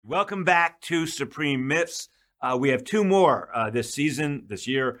Welcome back to Supreme Myths. We have two more this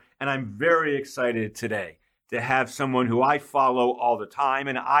year, and I'm very excited today to have someone who I follow all the time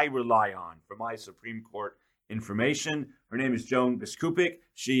and I rely on for my Supreme Court information. Her name is Joan Biskupic.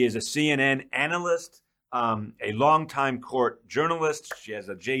 She is a CNN analyst, a longtime court journalist. She has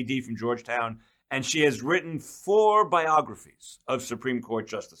a JD from Georgetown, and she has written 4 biographies of Supreme Court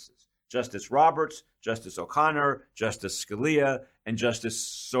justices: Justice Roberts, Justice O'Connor, Justice Scalia, and Justice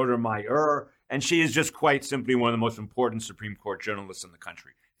Sotomayor. And she is just quite simply one of the most important Supreme Court journalists in the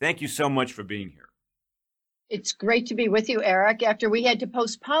country. Thank you so much for being here. It's great to be with you, Eric, after we had to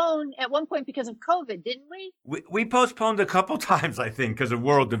postpone at one point because of COVID, didn't we? We postponed a couple times, I think, because of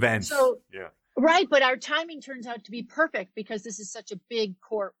world events. So, yeah. Right, but our timing turns out to be perfect because this is such a big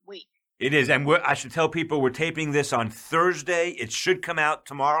court week. It is, and I should tell people we're taping this on Thursday. It should come out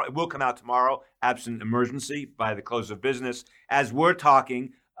tomorrow. It will come out tomorrow, absent emergency, by the close of business. As we're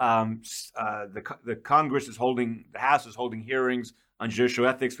talking, the Congress is holding, the House is holding hearings on judicial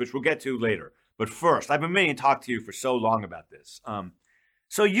ethics, which we'll get to later. But first, I've been meaning to talk to you for so long about this.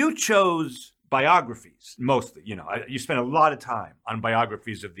 So you chose biographies, mostly. You spent a lot of time on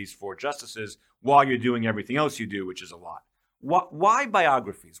biographies of these 4 justices while you're doing everything else you do, which is a lot. Why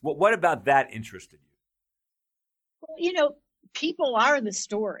biographies? What about that interested you? Well, people are the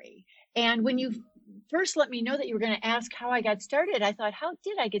story. And when you first let me know that you were going to ask how I got started, I thought, how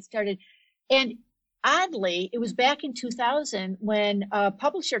did I get started? And oddly, it was back in 2000 when a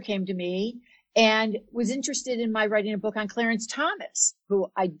publisher came to me and was interested in my writing a book on Clarence Thomas,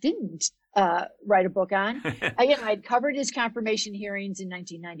 who I didn't write a book on. I'd covered his confirmation hearings in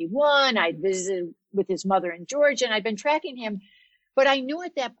 1991. I'd visited with his mother in Georgia, and I'd been tracking him. But I knew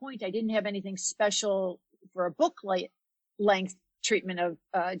at that point I didn't have anything special for a book length treatment of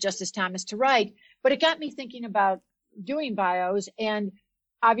Justice Thomas to write. But it got me thinking about doing bios. And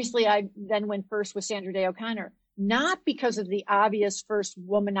obviously, I then went first with Sandra Day O'Connor, not because of the obvious first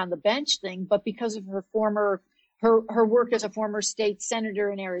woman on the bench thing, but because of her work as a former state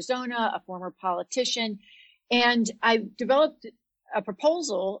senator in Arizona, a former politician. And I developed a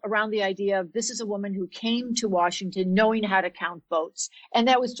proposal around the idea of this is a woman who came to Washington knowing how to count votes. And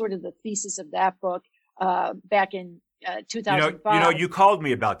that was sort of the thesis of that book back in 2005. You called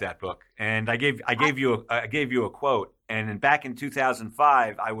me about that book, and I gave you a quote. And back in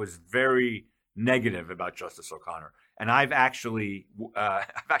 2005, I was very negative about Justice O'Connor. And I've actually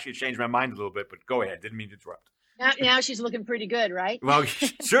changed my mind a little bit, but go ahead. Didn't mean to interrupt. Now she's looking pretty good, right? Well,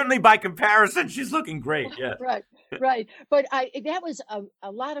 certainly by comparison, she's looking great. Yeah. Right. But that was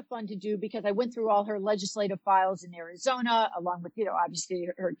a lot of fun to do because I went through all her legislative files in Arizona, along with, obviously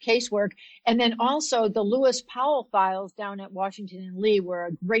her casework. And then also the Lewis Powell files down at Washington and Lee were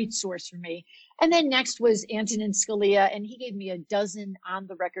a great source for me. And then next was Antonin Scalia, and he gave me a dozen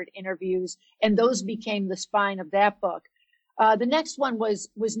on-the-record interviews, and those became the spine of that book. The next one was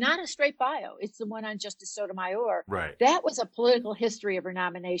not a straight bio. It's the one on Justice Sotomayor. Right. That was a political history of her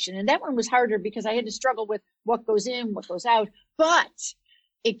nomination. And that one was harder because I had to struggle with what goes in, what goes out. But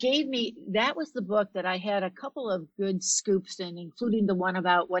that was the book that I had a couple of good scoops in, including the one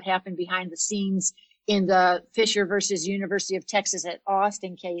about what happened behind the scenes in the Fisher versus University of Texas at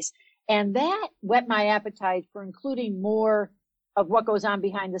Austin case. And that whet my appetite for including more of what goes on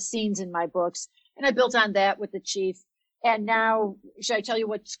behind the scenes in my books. And I built on that with the Chief. And now, should I tell you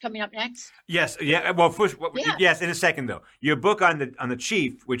what's coming up next? Yes. Yeah. Well, first, yes, in a second, though. Your book on the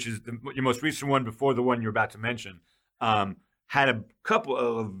Chief, which is your most recent one before the one you're about to mention, had a couple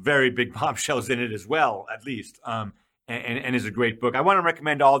of very big bombshells in it as well, at least, and is a great book. I want to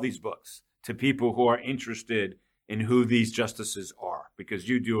recommend all these books to people who are interested in who these justices are, because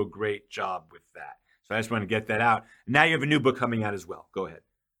you do a great job with that. So I just want to get that out. Now you have a new book coming out as well. Go ahead.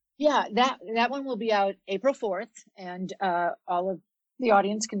 Yeah, that one will be out April 4th, and all of the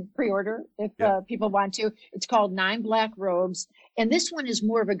audience can pre-order if people want to. It's called 9 Black Robes, and this one is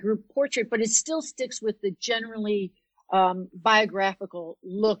more of a group portrait, but it still sticks with the generally biographical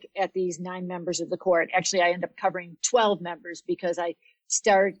look at these 9 members of the court. Actually, I end up covering 12 members because I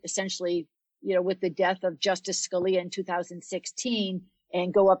start essentially, with the death of Justice Scalia in 2016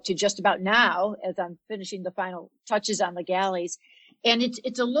 and go up to just about now as I'm finishing the final touches on the galleys. And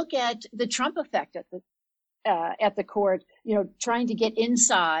it's a look at the Trump effect at the court, trying to get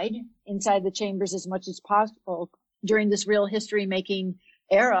inside the chambers as much as possible during this real history making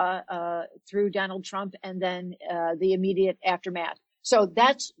era through Donald Trump and then the immediate aftermath. So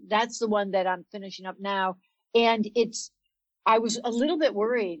that's the one that I'm finishing up now. And I was a little bit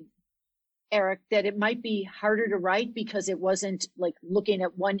worried, Eric, that it might be harder to write because it wasn't like looking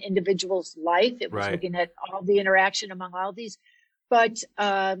at one individual's life. It was looking at all the interaction among all these. But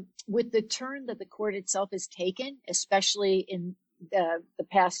with the turn that the court itself has taken, especially in the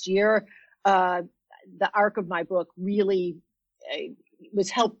past year, the arc of my book really was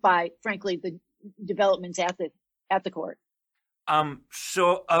helped by, frankly, the developments at the court.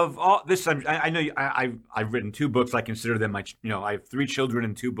 So of all this, I know I've written 2 books. I consider them I have 3 children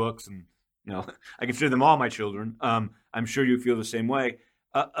and 2 books, and I consider them all my children. I'm sure you feel the same way.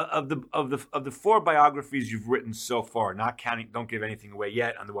 Of the 4 biographies you've written so far, not counting, don't give anything away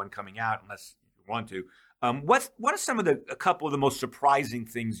yet on the one coming out unless you want to. What are some of a couple of the most surprising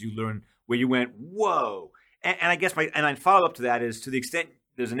things you learned where you went, whoa? And I guess my follow up to that is, to the extent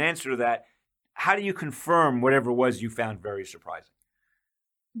there's an answer to that, how do you confirm whatever it was you found very surprising?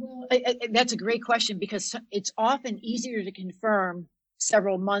 Well, that's a great question, because it's often easier to confirm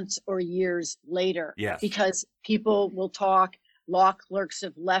several months or years later. Yes. Because people will talk. Law clerks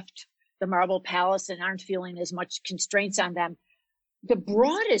have left the Marble Palace and aren't feeling as much constraints on them. The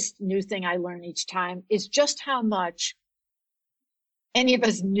broadest new thing I learn each time is just how much any of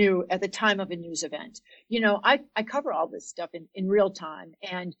us knew at the time of a news event. I cover all this stuff in real time.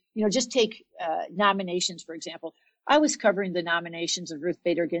 And, just take nominations, for example. I was covering the nominations of Ruth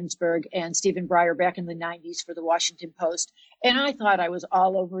Bader Ginsburg and Stephen Breyer back in the 90s for the Washington Post. And I thought I was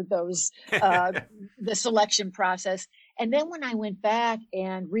all over those, the selection process. And then when I went back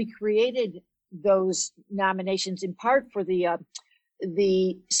and recreated those nominations, in part for the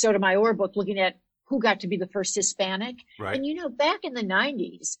Sotomayor book, looking at who got to be the first Hispanic. Right. And, back in the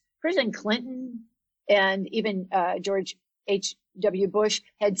 90s, President Clinton and even George H.W. Bush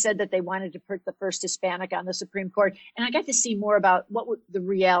had said that they wanted to put the first Hispanic on the Supreme Court. And I got to see more about what the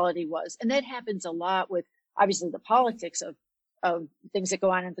reality was. And that happens a lot with, obviously, the politics of things that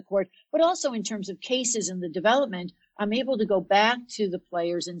go on at the court, but also in terms of cases and the development. I'm able to go back to the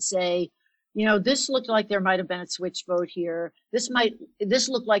players and say, this looked like there might have been a switch vote here. This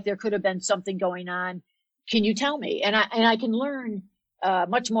looked like there could have been something going on. Can you tell me? And I can learn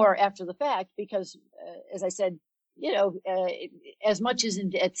much more after the fact, because, as I said, as much is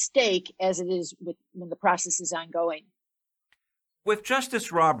at stake as it is when the process is ongoing. With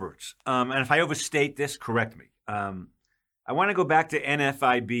Justice Roberts, and if I overstate this, correct me. I want to go back to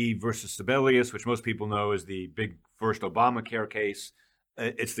NFIB versus Sebelius, which most people know is the big first Obamacare case.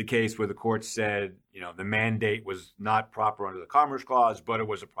 It's the case where the court said, the mandate was not proper under the Commerce Clause, but it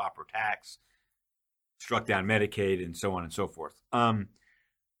was a proper tax, struck down Medicaid, and so on and so forth.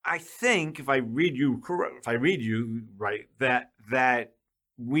 I think if I read you right, that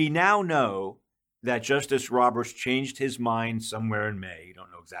we now know that Justice Roberts changed his mind somewhere in May. You don't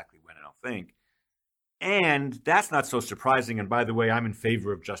know exactly when, I don't think. And that's not so surprising. And by the way, I'm in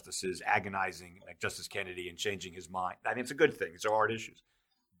favor of justices agonizing, like Justice Kennedy, and changing his mind. I mean, it's a good thing. These are hard issues.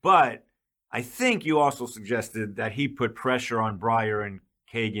 But I think you also suggested that he put pressure on Breyer and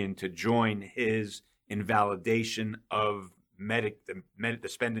Kagan to join his invalidation of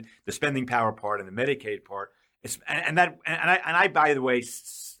the spending power part and the Medicaid part. And I, by the way,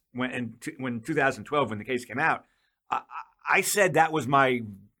 when 2012, when the case came out, I said that was my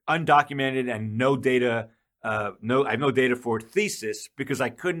undocumented and no data, I have no data for it thesis, because I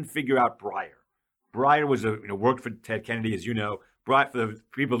couldn't figure out Breyer. Breyer was worked for Ted Kennedy, as you know. For the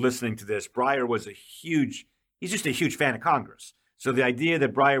people listening to this, Breyer was he's just a huge fan of Congress. So the idea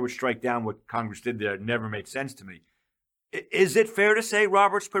that Breyer would strike down what Congress did there never made sense to me. Is it fair to say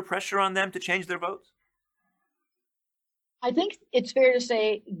Roberts put pressure on them to change their votes? I think it's fair to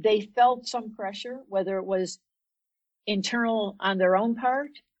say they felt some pressure, whether it was internal on their own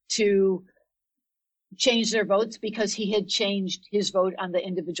part to change their votes, because he had changed his vote on the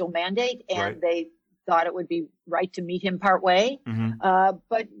individual mandate, and right. They thought it would be right to meet him part way. Mm-hmm.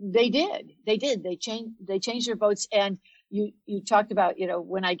 But they did. They changed their votes. And you talked about,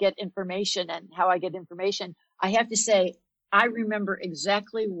 when I get information and how I get information, I have to say, I remember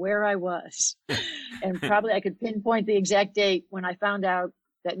exactly where I was, and probably I could pinpoint the exact date when I found out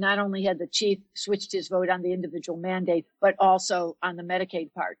that not only had the chief switched his vote on the individual mandate, but also on the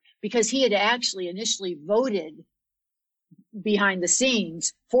Medicaid part, because he had actually initially voted behind the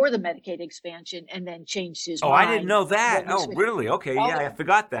scenes for the Medicaid expansion and then changed his mind. I didn't know that. Oh, really? Okay. Yeah, I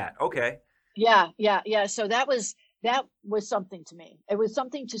forgot that. Okay. Yeah. So that was something to me. It was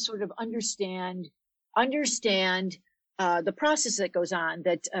something to sort of understand the process that goes on,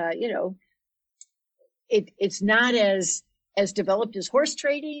 that, it's not as developed as horse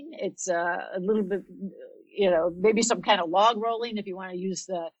trading. It's a little bit, maybe some kind of log rolling, if you want to use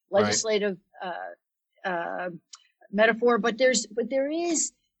the legislative metaphor. But there's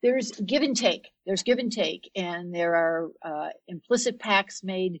give and take. There's give and take, and there are implicit pacts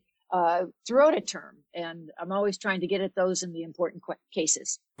made throughout a term. And I'm always trying to get at those in the important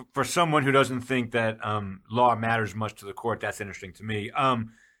cases. For someone who doesn't think that law matters much to the court, that's interesting to me.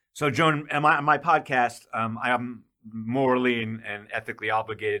 So, Joan, on my podcast, I am morally and ethically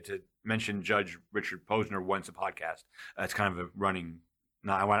obligated to mention Judge Richard Posner once a podcast. It's kind of a running,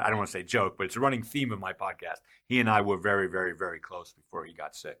 I don't want to say joke, but it's a running theme of my podcast. He and I were very, very, very close before he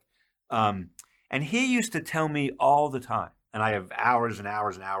got sick. And he used to tell me all the time, and I have hours and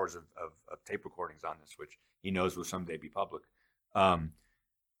hours and hours of tape recordings on this, which he knows will someday be public.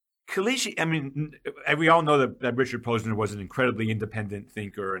 Collegiate, I mean, we all know that Richard Posner was an incredibly independent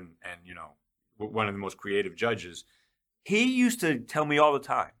thinker and one of the most creative judges. He used to tell me all the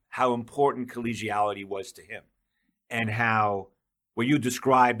time how important collegiality was to him, and how what you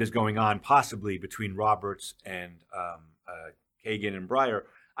described as going on possibly between Roberts and Kagan and Breyer,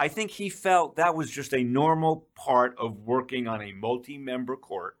 I think he felt that was just a normal part of working on a multi-member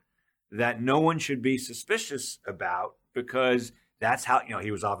court that no one should be suspicious about, because that's how,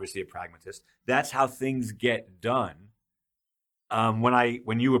 he was obviously a pragmatist. That's how things get done.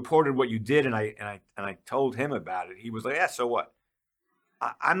 When you reported what you did, and I told him about it, he was like, "Yeah, so what?"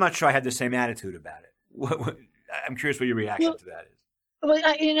 I'm not sure I had the same attitude about it. I'm curious what your reaction to that is. Well,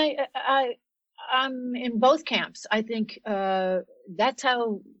 I'm in both camps. I think that's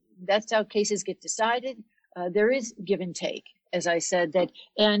how cases get decided. There is give and take, as I said, that,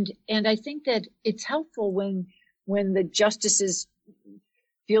 and I think that it's helpful when the justices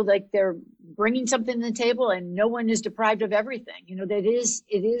feel like they're bringing something to the table and no one is deprived of everything. That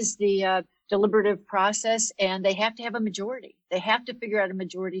it is the deliberative process, and they have to have a majority. They have to figure out a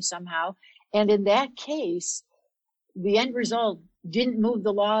majority somehow. And in that case, the end result didn't move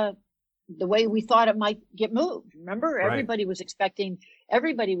the law the way we thought it might get moved. Remember, right. Everybody was expecting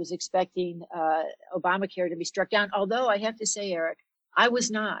Obamacare to be struck down. Although I have to say, Eric, I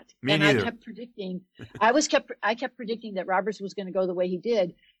was not. Me neither. I kept predicting. I kept predicting that Roberts was going to go the way he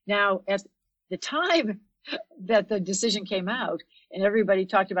did. Now, at the time that the decision came out and everybody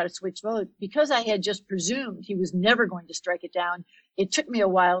talked about a switch vote, because I had just presumed he was never going to strike it down, it took me a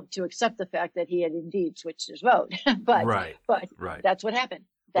while to accept the fact that he had indeed switched his vote. but that's what happened.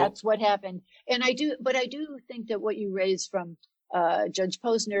 That's what happened. And I do think that what you raised from Judge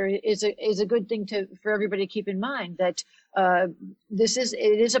Posner is a good thing for everybody to keep in mind, that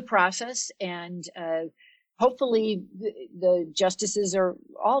it is a process, and hopefully the justices, or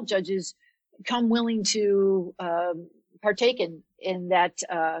all judges, come willing to partake in that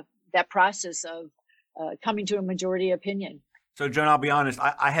process of coming to a majority opinion. So, Joan, I'll be honest,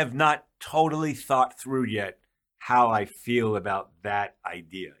 I have not totally thought through yet how I feel about that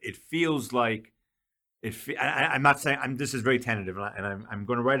idea. It feels like I'm not saying this is very tentative, and I'm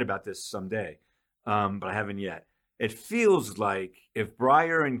going to write about this someday, but I haven't yet. It feels like if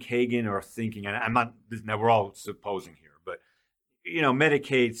Breyer and Kagan are thinking, and I'm not, now we're all supposing here, but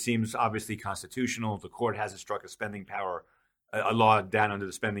Medicaid seems obviously constitutional. The court hasn't struck a law down under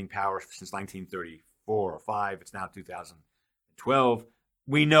the spending power since 1934 or 5. It's now 2012.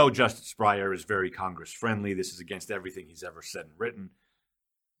 We know Justice Breyer is very Congress friendly. This is against everything he's ever said and written.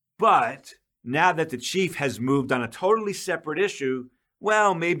 But now that the chief has moved on a totally separate issue,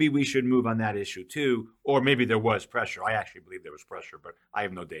 well, maybe we should move on that issue too. Or maybe there was pressure. I actually believe there was pressure, but I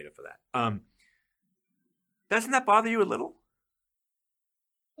have no data for that. Doesn't that bother you a little?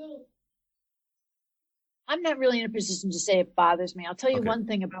 I'm not really in a position to say it bothers me. I'll tell you one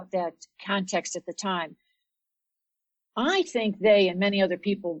thing about that context at the time. I think they and many other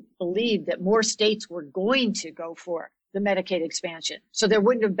people believed that more states were going to go for the Medicaid expansion. So there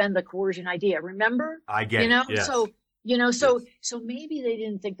wouldn't have been the coercion idea. Remember? I get it. Yes. So maybe they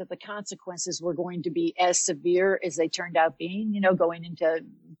didn't think that the consequences were going to be as severe as they turned out being, going into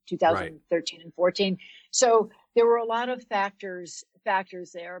 2013 and 14. So there were a lot of factors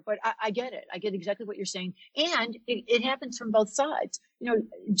there, but I get it. I get exactly what you're saying. And it happens from both sides.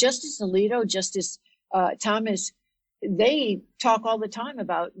 Justice Alito, Justice Thomas, they talk all the time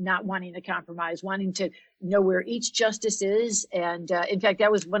about not wanting to compromise, wanting to know where each justice is. And in fact,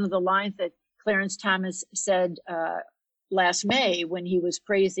 that was one of the lines that Clarence Thomas said last May when he was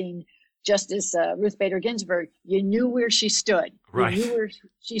praising Justice Ruth Bader Ginsburg. You knew where she stood. Right. You knew where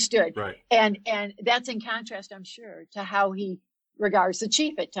she stood. Right. And that's in contrast, I'm sure, to how he regards the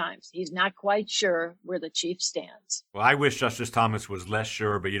chief at times. He's not quite sure where the chief stands. Well, I wish Justice Thomas was less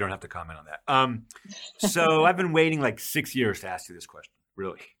sure, but you don't have to comment on that. So I've been waiting like 6 years to ask you this question,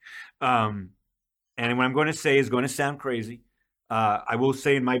 really. And what I'm going to say is going to sound crazy. I will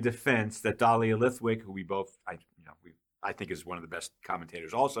say in my defense that Dahlia Lithwick, who I think is one of the best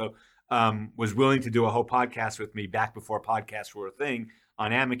commentators also, was willing to do a whole podcast with me back before podcasts were a thing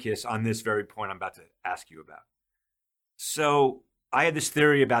on Amicus on this very point I'm about to ask you about. So I had this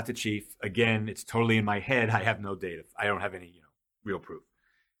theory about the chief. Again, it's totally in my head. I have no data. I don't have any, real proof.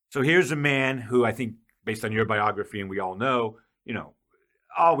 So here's a man who I think, based on your biography, and we all know,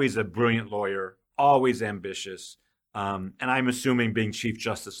 always a brilliant lawyer, always ambitious. And I'm assuming being Chief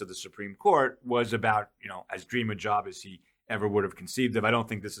Justice of the Supreme Court was about, as dream a job as he ever would have conceived of. I don't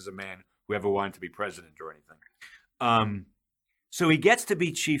think this is a man who ever wanted to be president or anything. So he gets to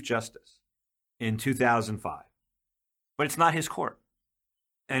be Chief Justice in 2005, but it's not his court.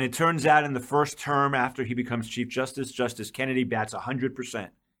 And it turns out in the first term after he becomes Chief Justice, Justice Kennedy bats 100%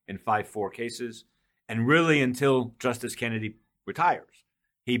 in 5-4 cases. And really until Justice Kennedy retires,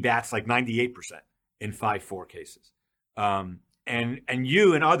 he bats like 98% in 5-4 cases. And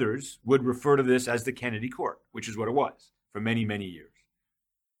you and others would refer to this as the Kennedy Court, which is what it was for many, many years.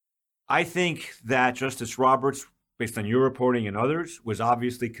 I think that Justice Roberts, based on your reporting and others, was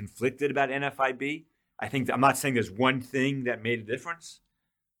obviously conflicted about NFIB. I'm not saying there's one thing that made a difference,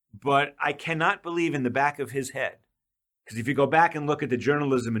 but I cannot believe in the back of his head, because if you go back and look at the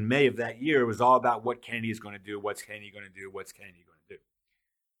journalism in May of that year, it was all about what Kennedy is going to do, what's Kennedy going to do, what's Kennedy going to do.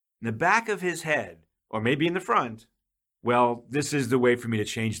 In the back of his head, or maybe in the front, well, this is the way for me to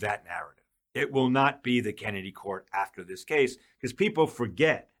change that narrative. It will not be the Kennedy Court after this case, because people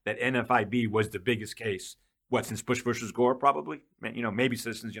forget that NFIB was the biggest case, since Bush versus Gore, probably? Maybe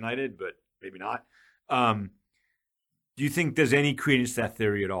Citizens United, but maybe not. Do you think there's any credence to that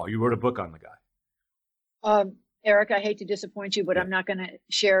theory at all? You wrote a book on the guy. Eric, I hate to disappoint you, but I'm not going to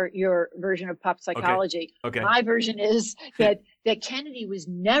share your version of pop psychology. Okay. My version is that Kennedy was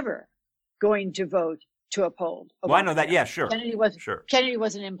never going to vote to uphold Obama. Well, I know that. Yeah, sure. Kennedy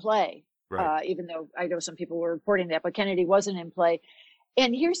wasn't in play, right. Even though I know some people were reporting that, but Kennedy wasn't in play.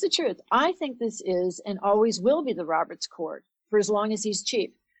 And here's the truth. I think this is and always will be the Roberts Court for as long as he's chief.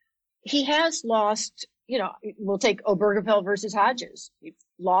 He has lost, we'll take Obergefell versus Hodges. He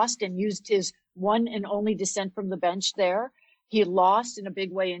lost and used his one and only dissent from the bench there. He lost in a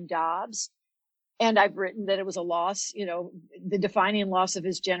big way in Dobbs. And I've written that it was a loss, the defining loss of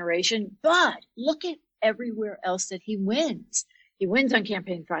his generation. But look at everywhere else that he wins. He wins on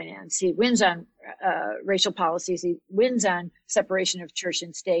campaign finance. He wins on racial policies. He wins on separation of church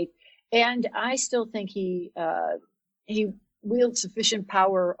and state. And I still think he wields sufficient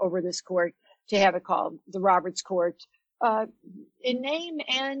power over this court to have it called the Roberts Court in name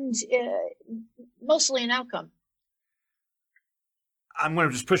and mostly in outcome. I'm going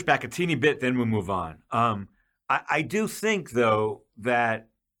to just push back a teeny bit, then we'll move on. I do think, though, that,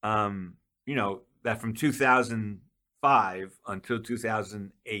 that from 2005 until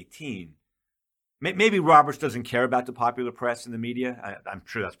 2018, maybe Roberts doesn't care about the popular press and the media. I'm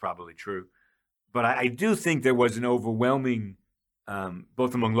sure that's probably true. But I do think there was an overwhelming,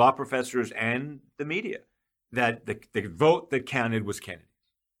 both among law professors and the media, that the vote that counted was Kennedy's.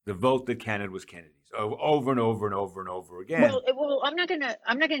 The vote that counted was Kennedy's, over and over and over and over again. Well, I'm not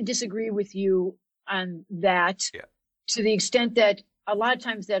gonna disagree with you on that. Yeah. To the extent that a lot of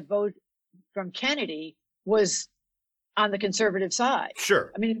times that vote from Kennedy was on the conservative side.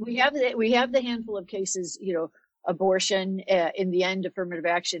 Sure. I mean, we have the handful of cases, abortion, in the end, affirmative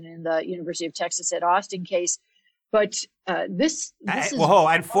action in the University of Texas at Austin case, but this is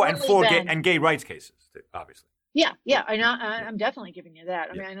and gay rights cases, obviously. Yeah, I'm definitely giving you that.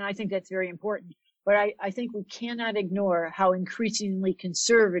 I mean, and I think that's very important. But I think we cannot ignore how increasingly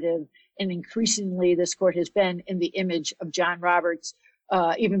conservative and increasingly this court has been in the image of John Roberts,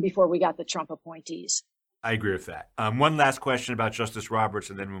 even before we got the Trump appointees. I agree with that. One last question about Justice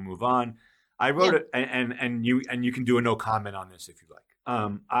Roberts, and then we'll move on. I wrote it, and you can do a no comment on this if you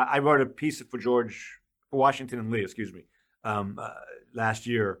like. I wrote a piece for Washington and Lee, last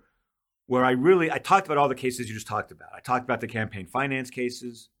year, where I talked about all the cases you just talked about. I talked about the campaign finance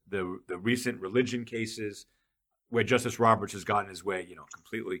cases, the recent religion cases, where Justice Roberts has gotten his way,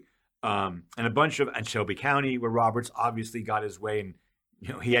 completely, and a bunch of, and Shelby County, where Roberts obviously got his way, and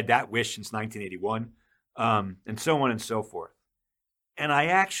he had that wish since 1981, and so on and so forth. And I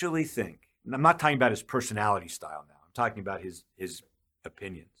actually think, and I'm not talking about his personality style now, I'm talking about his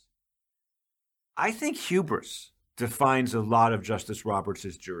opinions. I think hubris defines a lot of Justice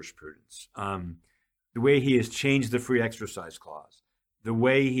Roberts' jurisprudence. The way he has changed the free exercise clause, the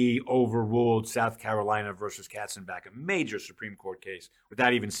way he overruled South Carolina versus Katzenbach, a major Supreme Court case,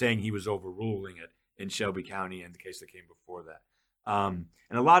 without even saying he was overruling it in Shelby County and the case that came before that. And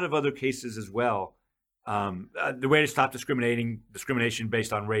a lot of other cases as well. The way to stop discrimination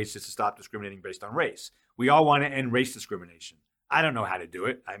based on race is to stop discriminating based on race. We all want to end race discrimination. I don't know how to do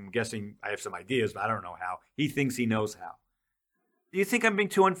it. I'm guessing I have some ideas, but I don't know how. He thinks he knows how. Do you think I'm being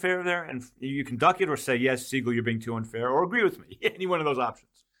too unfair there? And you can duck it or say, yes, Siegel, you're being too unfair, or agree with me. Any one of those options.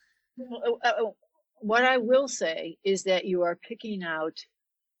 What I will say is that you are picking out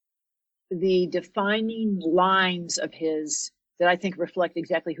the defining lines of his that I think reflect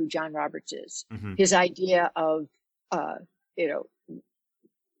exactly who John Roberts is. Mm-hmm. His idea of,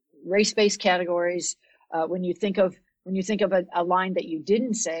 race-based categories. When you think of a line that you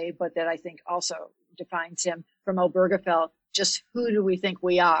didn't say, but that I think also defines him from Obergefell, just who do we think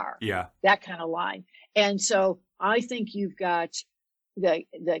we are? Yeah. That kind of line. And so I think you've got the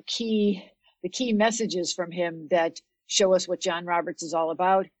key messages from him that show us what John Roberts is all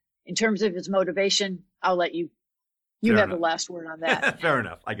about. In terms of his motivation, I'll let you have the last word on that. Fair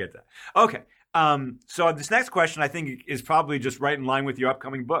enough. I get that. Okay. So this next question I think is probably just right in line with your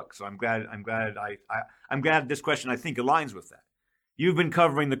upcoming book. So I'm glad this question I think aligns with that. You've been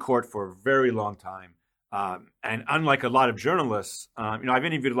covering the court for a very long time. And unlike a lot of journalists, I've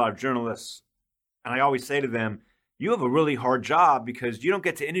interviewed a lot of journalists, and I always say to them, you have a really hard job because you don't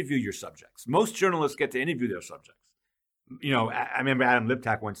get to interview your subjects. Most journalists get to interview their subjects. I remember Adam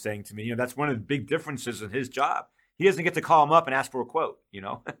Liptak once saying to me, that's one of the big differences in his job. He doesn't get to call him up and ask for a quote,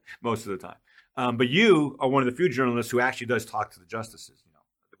 most of the time. But you are one of the few journalists who actually does talk to the justices,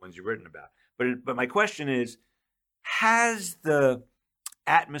 the ones you've written about. But my question is, has the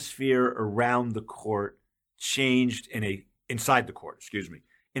atmosphere around the court changed inside the court,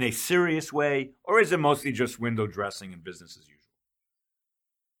 in a serious way, or is it mostly just window dressing and business as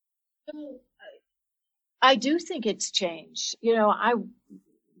usual? I do think it's changed. I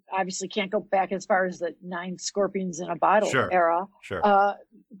obviously can't go back as far as the 9 scorpions in a bottle era. Sure.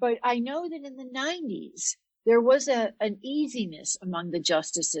 But I know that in the 90s, there was an easiness among the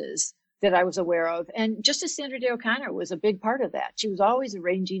justices that I was aware of. And Justice Sandra Day O'Connor was a big part of that. She was always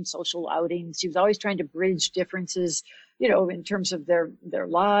arranging social outings. She was always trying to bridge differences, in terms of their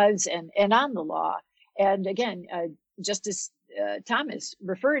lives and on the law. And again, Justice Thomas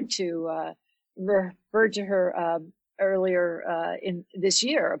referred to her earlier in this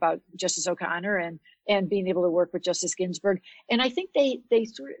year about Justice O'Connor and being able to work with Justice Ginsburg. And I think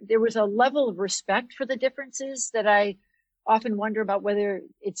there was a level of respect for the differences that I often wonder about whether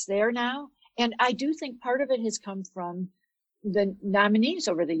it's there now. And I do think part of it has come from the nominees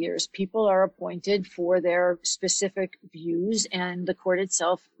over the years. People are appointed for their specific views, and the court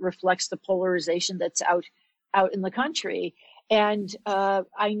itself reflects the polarization that's out in the country. And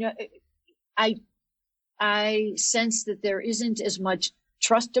I sense that there isn't as much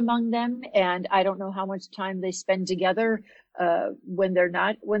trust among them, and I don't know how much time they spend together when they're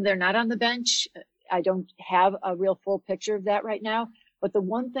not on the bench. I don't have a real full picture of that right now. But the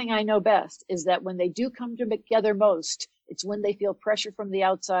one thing I know best is that when they do come together most, it's when they feel pressure from the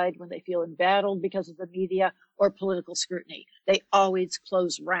outside, when they feel embattled because of the media or political scrutiny. They always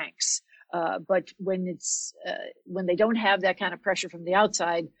close ranks. But when they don't have that kind of pressure from the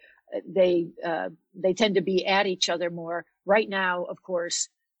outside, they tend to be at each other more. Right now, of course,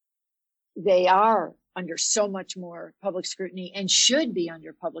 they are under so much more public scrutiny and should be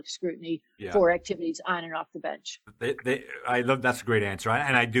under public scrutiny for activities on and off the bench. That's a great answer.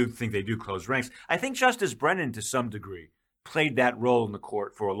 And I do think they do close ranks. I think Justice Brennan, to some degree, played that role in the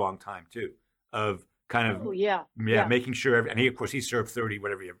court for a long time, too, of kind of making sure. And he served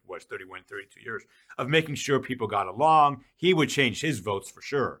 31, 32 years of making sure people got along. He would change his votes for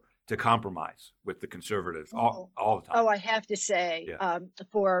sure to compromise with the conservatives all the time. Oh, I have to say, I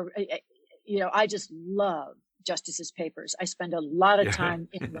just love Justice's papers. I spend a lot of time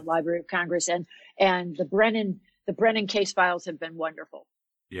in the Library of Congress, and the Brennan case files have been wonderful.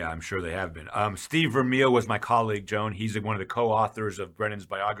 Yeah, I'm sure they have been. Steve Vermeil was my colleague, Joan. He's one of the co-authors of Brennan's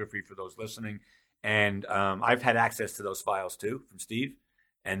biography for those listening. And I've had access to those files, too, from Steve.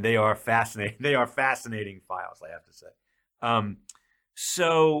 And they are fascinating. They are fascinating files, I have to say.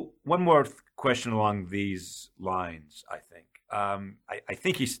 So one more question along these lines, I think. I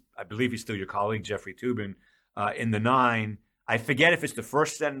believe he's still your colleague, Jeffrey Toobin, in the 9. I forget if it's the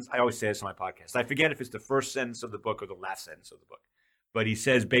first sentence. I always say this on my podcast. I forget if it's the first sentence of the book or the last sentence of the book. But he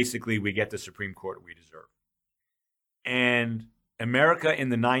says, basically, we get the Supreme Court we deserve. And America in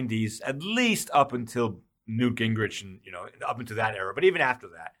the 90s, at least up until Newt Gingrich and, up into that era, but even after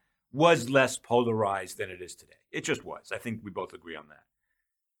that, was less polarized than it is today. It just was. I think we both agree on that.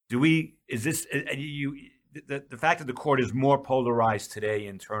 The fact that the court is more polarized today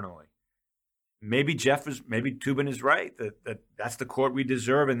internally, maybe Toobin is right, that's the court we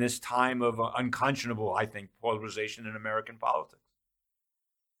deserve in this time of unconscionable, I think, polarization in American politics.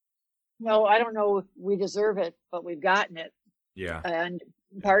 Well, I don't know if we deserve it, but we've gotten it. Yeah. And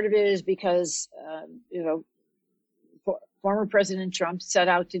part of it is because, former President Trump set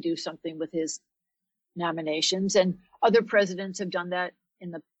out to do something with his nominations, and other presidents have done that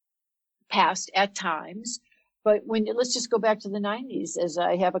in the past at times. But let's just go back to the 90s, as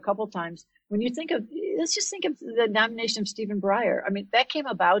I have a couple times. When you think of, let's just think of the nomination of Stephen Breyer. I mean, that came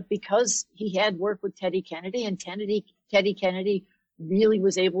about because he had worked with Teddy Kennedy, and Teddy Kennedy really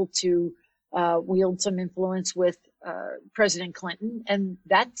was able to wield some influence with President Clinton, and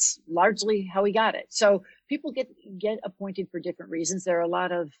that's largely how he got it. So people get appointed for different reasons. There are a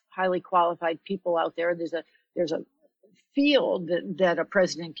lot of highly qualified people out there. There's a field that a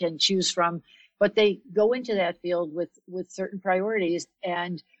president can choose from, but they go into that field with certain priorities.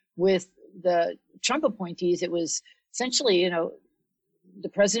 And with the Trump appointees, it was essentially, the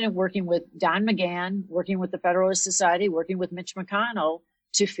president working with Don McGahn, working with the Federalist Society, working with Mitch McConnell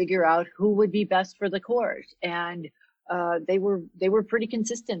to figure out who would be best for the court. And they were pretty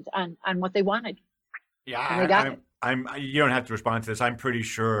consistent on what they wanted. Yeah, and they got it. You don't have to respond to this. I'm pretty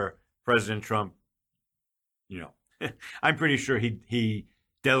sure President Trump, I'm pretty sure he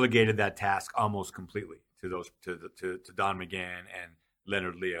delegated that task almost completely to Don McGahn and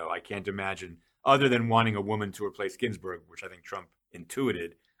Leonard Leo. I can't imagine, other than wanting a woman to replace Ginsburg, which I think Trump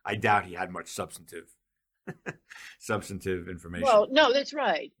intuited, I doubt he had much substantive information. Well, no, that's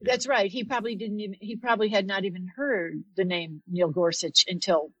right. Yeah. That's right. He probably had not even heard the name Neil Gorsuch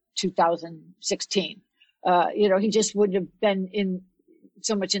until 2016. He just wouldn't have been in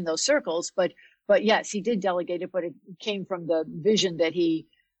so much in those circles, but yes, he did delegate it, but it came from the vision that he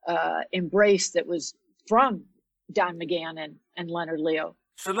embraced, that was from Don McGahn and Leonard Leo.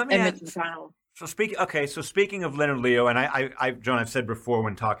 So let me Mitch McConnell. So speaking of Leonard Leo, and Joan, I've said before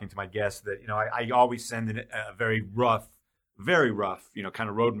when talking to my guests that I always send in a very rough, kind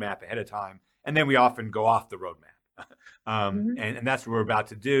of roadmap ahead of time, and then we often go off the roadmap, and that's what we're about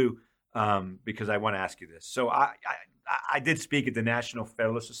to do, because I want to ask you this. So I did speak at the National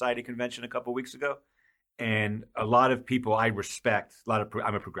Federalist Society convention a couple of weeks ago, and a lot of people I respect,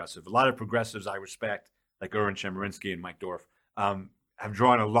 I'm a progressive, a lot of progressives I respect, like Erwin Chemerinsky and Mike Dorf, have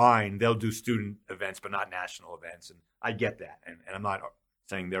drawn a line. They'll do student events, but not national events. And I get that. And I'm not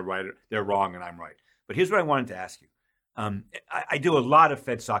saying they're right, they're wrong, and I'm right. But here's what I wanted to ask you. I do a lot of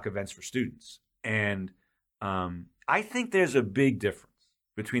FedSoc events for students. And I think there's a big difference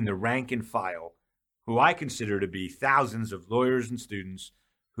between the rank and file, who I consider to be thousands of lawyers and students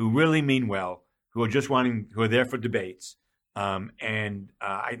who really mean well, who are there for debates.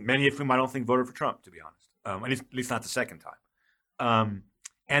 Many of whom I don't think voted for Trump, to be honest, at least not the second time.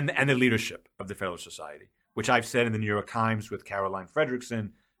 And the leadership of the Federalist Society, which I've said in the New York Times with Caroline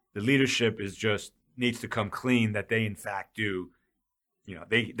Frederickson, the leadership needs to come clean that they in fact do,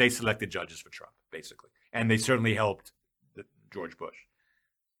 they selected judges for Trump, basically. And they certainly helped George Bush.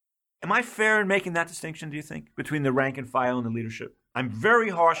 Am I fair in making that distinction, do you think, between the rank and file and the leadership? I'm very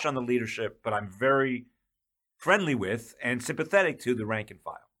harsh on the leadership, but I'm very friendly with and sympathetic to the rank and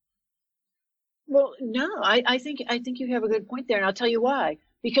file. Well, no, I think you have a good point there, and I'll tell you why.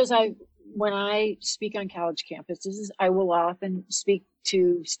 Because when I speak on college campuses, I will often speak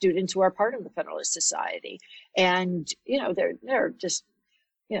to students who are part of the Federalist Society, and there are just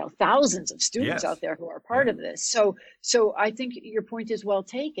thousands of students out there who are part of this. So I think your point is well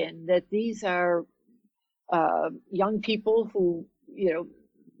taken, that these are young people who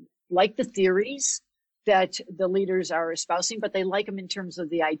like the theories that the leaders are espousing, but they like them in terms of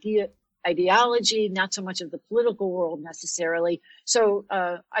the ideology, not so much of the political world necessarily. So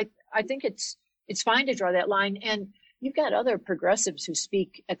I think it's fine to draw that line. And you've got other progressives who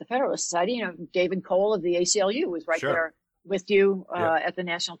speak at the Federalist Society. David Cole of the ACLU was right there with you at the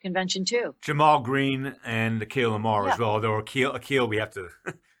national convention too. Jamal Green and Akhil Amar as well. Although Akhil, we have to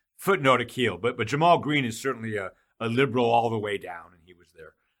footnote Akhil, but Jamal Green is certainly a liberal all the way down, and he was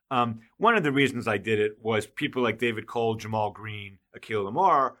there. One of the reasons I did it was people like David Cole, Jamal Green, Akhil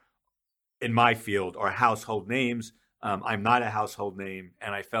Amar, in my field, are household names. I'm not a household name,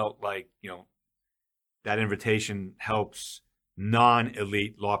 and I felt like that invitation helps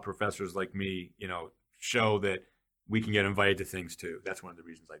non-elite law professors like me, show that we can get invited to things too. That's one of the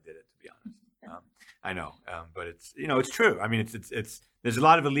reasons I did it, to be honest. I know, but it's true. I mean, it's there's a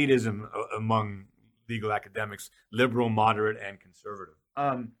lot of elitism among legal academics, liberal, moderate, and conservative.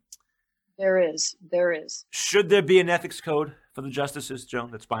 There is. Should there be an ethics code for the justices,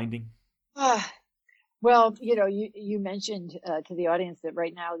 Joan, that's binding? Well, you mentioned to the audience that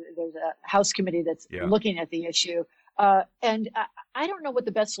right now there's a House committee that's looking at the issue. And I don't know what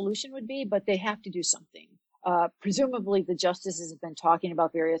the best solution would be, but they have to do something. Presumably the justices have been talking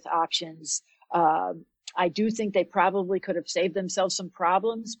about various options. I do think they probably could have saved themselves some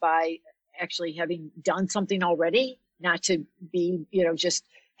problems by actually having done something already not to be, just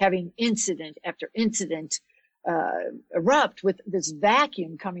having incident after incident erupt with this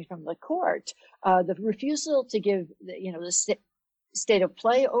vacuum coming from the court. The refusal to give, the state of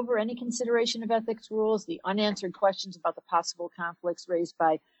play over any consideration of ethics rules, the unanswered questions about the possible conflicts raised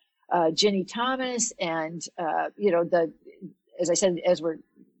by Ginny Thomas, and as I said, as we're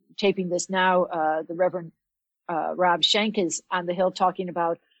taping this now, the Reverend Rob Schenck is on the Hill talking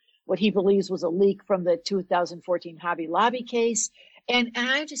about what he believes was a leak from the 2014 Hobby Lobby case. And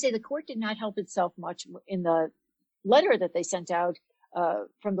I have to say, the court did not help itself much in the letter that they sent out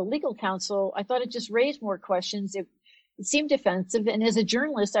from the legal counsel. I thought it just raised more questions. It seemed defensive. And as a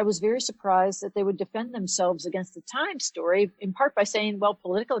journalist, I was very surprised that they would defend themselves against the Times story, in part by saying, well,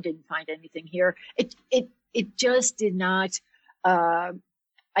 Politico didn't find anything here. It just did not, I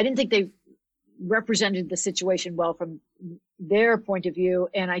didn't think they represented the situation well from their point of view.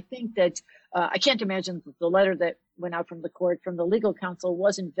 And I think that I can't imagine that the letter that went out from the court, from the legal counsel,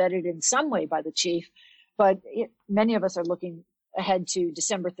 wasn't vetted in some way by the chief. But many of us are looking ahead to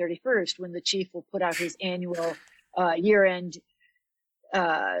December 31st, when the chief will put out his annual year-end,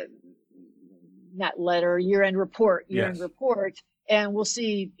 year-end report, and we'll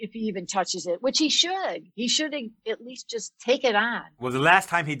see if he even touches it, which he should. He should at least just take it on. Well, the last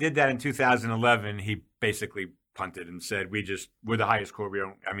time he did that in 2011, he basically punted and said, we're the highest court.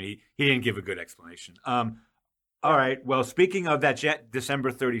 He didn't give a good explanation. All right. Well, speaking of that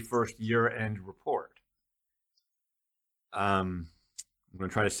December 31st year-end report, I'm going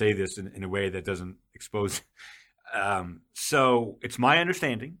to try to say this in a way that doesn't expose. So it's my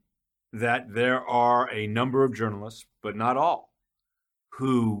understanding that there are a number of journalists, but not all,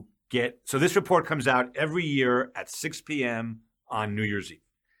 who so this report comes out every year at 6 p.m. on New Year's Eve.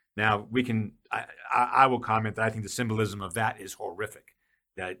 Now, I will comment that I think the symbolism of that is horrific,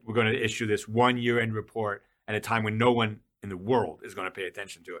 that we're going to issue this one year-end report at a time when no one in the world is going to pay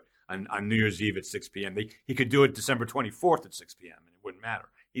attention to it on New Year's Eve at 6 p.m. He could do it December 24th at 6 p.m. and it wouldn't matter.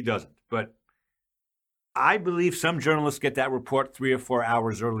 He doesn't. But I believe some journalists get that report 3 or 4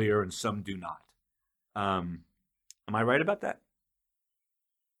 hours earlier and some do not. Am I right about that?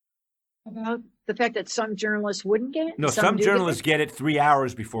 About the fact that some journalists wouldn't get it? No, some journalists get it 3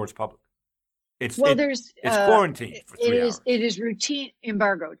 hours before it's public. It's quarantined for 3 hours. It is routine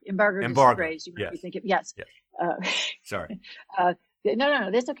embargoed. Embargoed is the phrase you might be thinking. Yes. Sorry. No,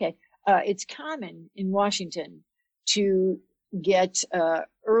 that's okay. It's common in Washington to get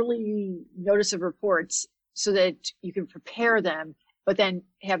early notice of reports so that you can prepare them, but then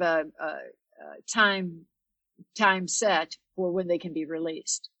have a time set for when they can be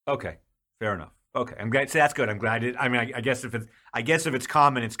released. Okay, fair enough. Okay, I'm glad. So that's good. I'm glad. I guess if it's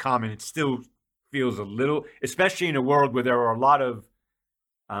common, it's common. It still feels a little, especially in a world where there are a lot of,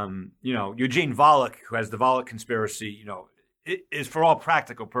 Eugene Volokh, who has the Volokh conspiracy, is for all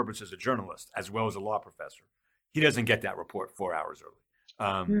practical purposes a journalist as well as a law professor. He doesn't get that report 4 hours early.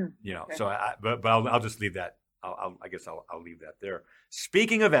 Okay. So I'll just leave that. I guess I'll leave that there.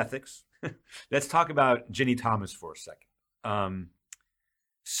 Speaking of ethics, let's talk about Ginny Thomas for a second.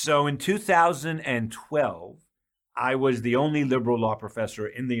 So in 2012, I was the only liberal law professor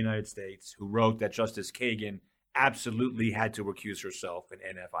in the United States who wrote that Justice Kagan absolutely had to recuse herself in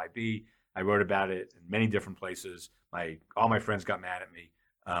NFIB. I wrote about it in many different places. All my friends got mad at me.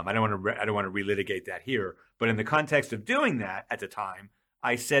 I don't want to relitigate that here. But in the context of doing that at the time,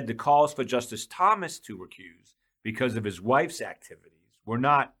 I said the calls for Justice Thomas to recuse because of his wife's activities were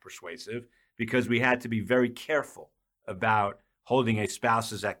not persuasive, because we had to be very careful about holding a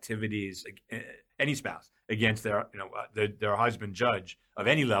spouse's activities, any spouse, against their husband judge of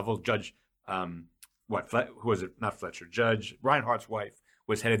any level. Judge, who was it? Not Fletcher. Judge Reinhart's wife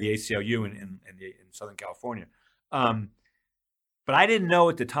was head of the ACLU in Southern California. But I didn't know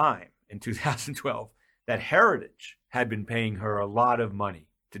at the time, in 2012, that Heritage had been paying her a lot of money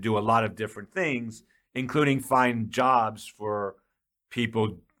to do a lot of different things, including find jobs for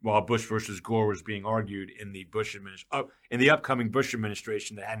people while Bush versus Gore was being argued in the upcoming Bush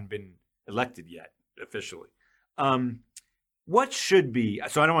administration that hadn't been elected yet officially. What should be?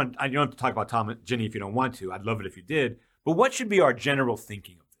 So I don't have to talk about Ginny if you don't want to. I'd love it if you did. But what should be our general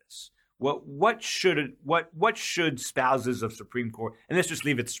thinking of this? What should spouses of Supreme Court, and let's just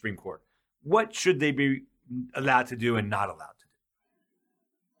leave it to Supreme Court, what should they be allowed to do and not allowed to do?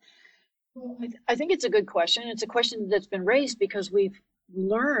 Well, I think it's a good question. It's a question that's been raised because we've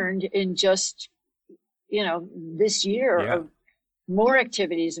learned in just, this year of more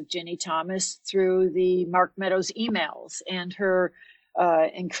activities of Ginny Thomas through the Mark Meadows emails and her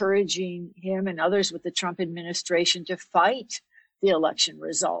encouraging him and others with the Trump administration to fight the election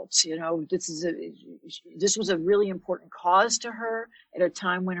results. This was a really important cause to her at a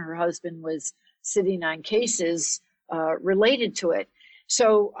time when her husband was sitting on cases related to it.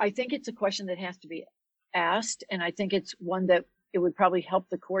 So I think it's a question that has to be asked, and I think it's one that it would probably help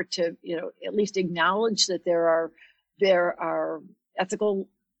the court to, at least acknowledge that there are ethical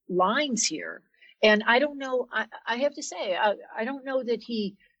lines here. And I don't know, I have to say, I don't know that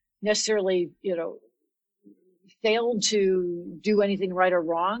he necessarily, failed to do anything right or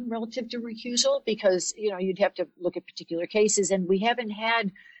wrong relative to recusal, because, you'd have to look at particular cases. And we've had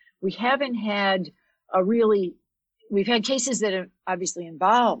cases that have obviously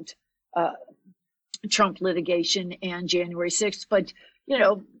involved Trump litigation and January 6th, but,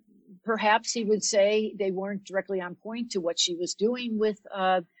 perhaps he would say they weren't directly on point to what she was doing with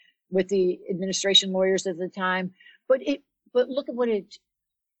the administration lawyers at the time. But look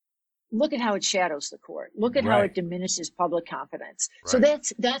at how it shadows the court. Look at how it diminishes public confidence. Right.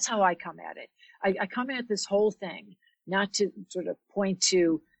 So that's how I come at it. I come at this whole thing not to sort of point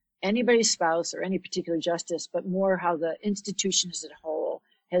to anybody's spouse or any particular justice, but more how the institution as a whole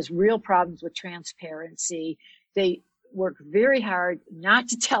has real problems with transparency. They work very hard not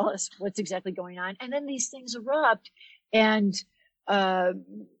to tell us what's exactly going on. And then these things erupt, and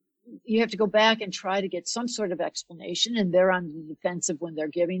you have to go back and try to get some sort of explanation, and they're on the defensive when they're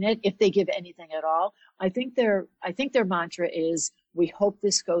giving it, if they give anything at all. I think their mantra is, we hope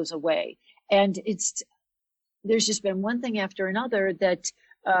this goes away. And there's just been one thing after another that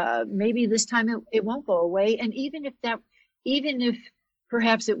maybe this time it won't go away. And even if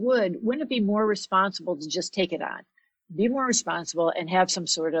perhaps it wouldn't it be more responsible to just take it on? Be more responsible and have some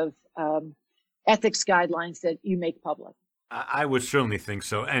sort of ethics guidelines that you make public. I would certainly think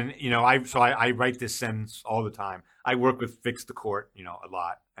so. And, I write this sentence all the time. I work with Fix the Court, a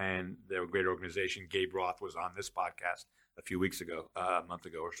lot. And they're a great organization. Gabe Roth was on this podcast a few weeks ago, a month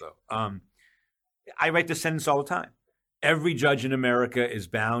ago or so. I write this sentence all the time. Every judge in America is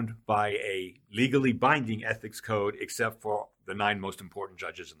bound by a legally binding ethics code, except for the 9 most important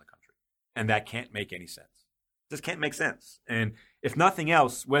judges in the country. And that can't make any sense. This can't make sense. And if nothing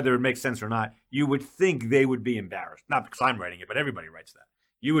else, whether it makes sense or not, you would think they would be embarrassed. Not because I'm writing it, but everybody writes that.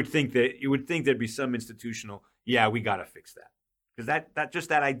 You would think there'd be some institutional, we got to fix that. Because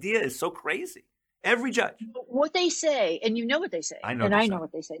that idea is so crazy. Every judge. What they say, and you know what they say, I know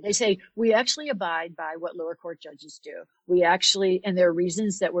what they say. They say, we actually abide by what lower court judges do. And there are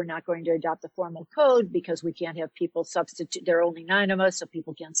reasons that we're not going to adopt the formal code, because we can't have people substitute. There are only 9 of us, so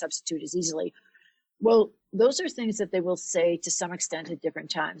people can't substitute as easily. Well, those are things that they will say to some extent at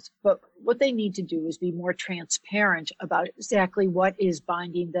different times. But what they need to do is be more transparent about exactly what is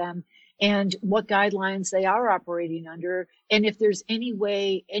binding them and what guidelines they are operating under. And if there's any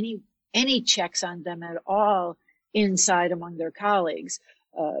way, any checks on them at all inside among their colleagues.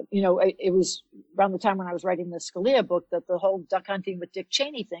 It was around the time when I was writing the Scalia book that the whole duck hunting with Dick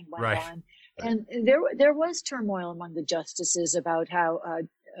Cheney thing went on. Right. And there was turmoil among the justices about how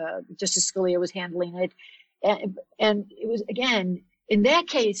Justice Scalia was handling it. And it was, again, in that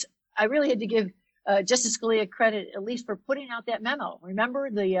case, I really had to give Justice Scalia credit, at least for putting out that memo. Remember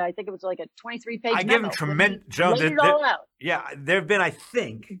I think it was like a 23-page memo. I give him tremendous, Joe. Laid it all out. Yeah, there have been, I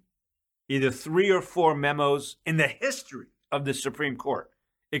think, either 3 or 4 memos in the history of the Supreme Court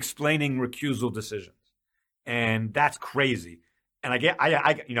explaining recusal decisions. And that's crazy. And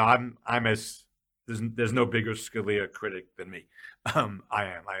there's no bigger Scalia critic than me. I am.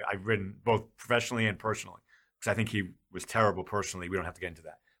 I've written both professionally and personally, because I think he was terrible personally. We don't have to get into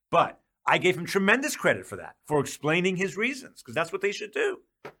that. But I gave him tremendous credit for that, for explaining his reasons, because that's what they should do.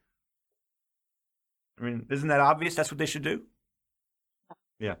 I mean, isn't that obvious? That's what they should do.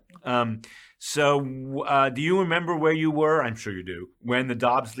 Yeah. So do you remember where you were? I'm sure you do. When the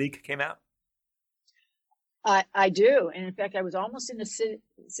Dobbs leak came out? I do. And in fact, I was almost in a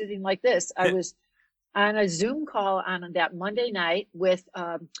sitting like this. I was on a Zoom call on that Monday night with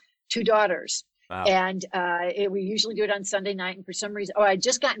 2 daughters. Wow. And we usually do it on Sunday night. And for some reason, I had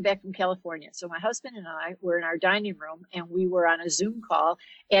just gotten back from California. So my husband and I were in our dining room, and we were on a Zoom call.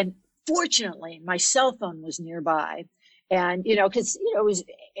 And fortunately, my cell phone was nearby. And, because, it was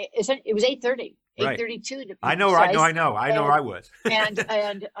 8:30, 8:32. I know where I was.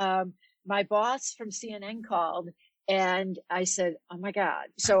 and my boss from CNN called, and I said, "Oh my God!"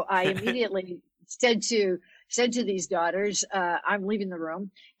 So I immediately said to these daughters, "I'm leaving the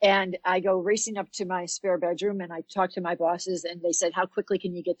room," and I go racing up to my spare bedroom, and I talked to my bosses, and they said, "How quickly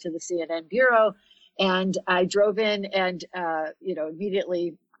can you get to the CNN bureau?" And I drove in, and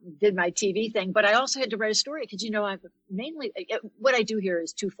immediately did my TV thing, but I also had to write a story because, I'm mainly, what I do here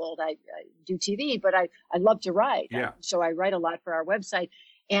is twofold. I do TV, but I love to write. Yeah. So I write a lot for our website.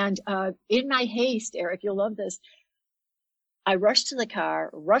 And in my haste, Eric, you'll love this, I rushed to the car,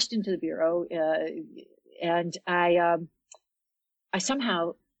 rushed into the bureau, and I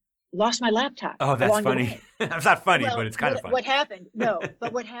somehow lost my laptop. Oh, that's funny. It's not funny, but it's kind of funny. What happened? No,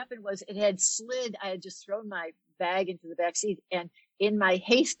 but what happened was it had slid. I had just thrown my bag into the back seat, and in my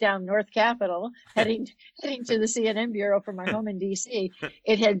haste down North Capitol, heading to the CNN bureau from my home in D.C.,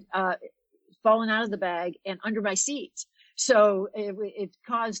 it had fallen out of the bag and under my seat. So it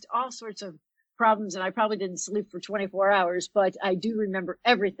caused all sorts of problems, and I probably didn't sleep for 24 hours, but I do remember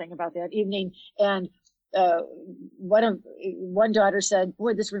everything about that evening. And one daughter said,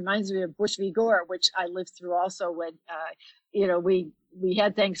 "Boy, this reminds me of Bush v. Gore," which I lived through also when, we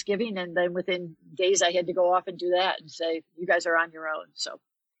had Thanksgiving, and then within days I had to go off and do that and say, "You guys are on your own." So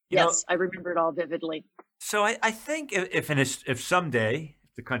yes, I remember it all vividly. So I think if someday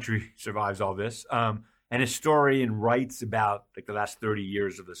if the country survives all this, an historian writes about like the last 30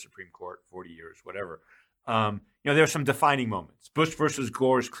 years of the Supreme Court, 40 years, whatever, there are some defining moments. Bush versus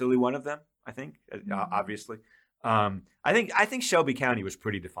Gore is clearly one of them. I think, obviously, I think Shelby County was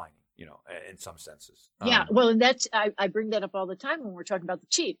pretty defining, in some senses. Yeah, well, and that's I bring that up all the time when we're talking about the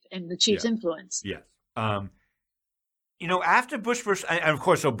chief and the chief's influence. Yes. After Bush versus, and of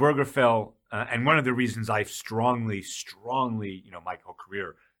course, Obergefell, and one of the reasons I've strongly, my whole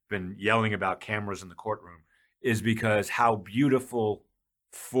career been yelling about cameras in the courtroom is because how beautiful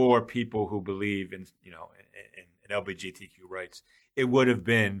for people who believe in LGBTQ rights it would have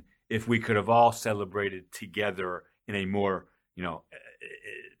been if we could have all celebrated together in a more,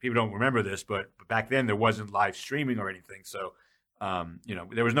 people don't remember this, but back then there wasn't live streaming or anything. So,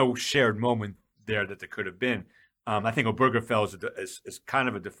 there was no shared moment there that there could have been. I think Obergefell is kind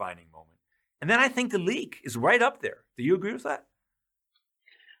of a defining moment. And then I think the leak is right up there. Do you agree with that?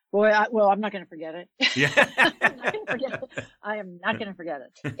 Boy, I'm not going to forget it. Yeah. I'm not going to forget it. I am not going to forget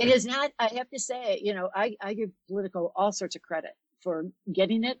it. It is not, I have to say, I give Politico all sorts of credit for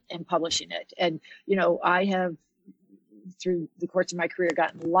getting it and publishing it. And, I have, through the course of my career,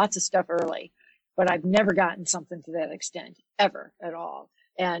 gotten lots of stuff early, but I've never gotten something to that extent, ever, at all.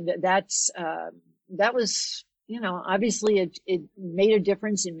 And that was, obviously it made a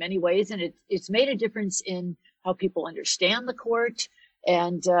difference in many ways, and it's made a difference in how people understand the court.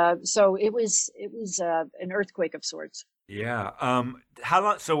 And so it was an earthquake of sorts. Yeah. How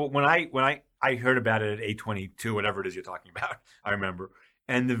long? So when I heard about it at 8:22, whatever it is you're talking about, I remember.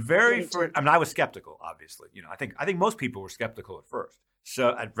 And the very first, I was skeptical, obviously. I think most people were skeptical at first.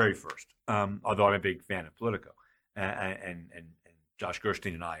 So at very first, although I'm a big fan of Politico, and Josh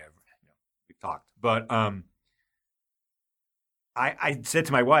Gerstein and I have, we've talked. But I said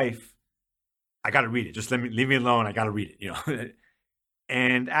to my wife, I got to read it. Just leave me alone. I got to read it.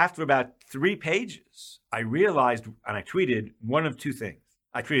 And after about 3 pages, I realized, and I tweeted one of two things.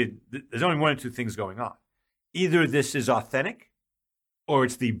 I tweeted, there's only one of two things going on. Either this is authentic, or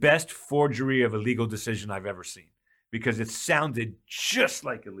it's the best forgery of a legal decision I've ever seen, because it sounded just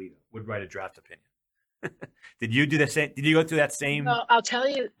like Alito would write a draft opinion. Did you do the same? Did you go through that same? Well, I'll tell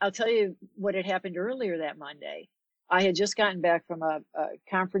you what had happened earlier that Monday. I had just gotten back from a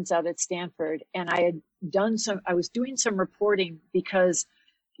conference out at Stanford, and I was doing some reporting because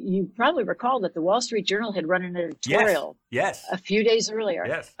you probably recall that the Wall Street Journal had run an editorial a few days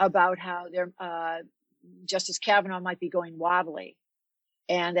earlier about how Justice Kavanaugh might be going wobbly,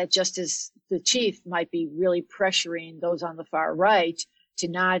 and that the chief might be really pressuring those on the far right to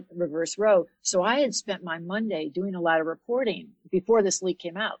not reverse Roe. So I had spent my Monday doing a lot of reporting before this leak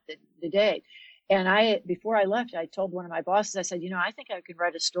came out, the day. And before I left, I told one of my bosses, I said, I think I could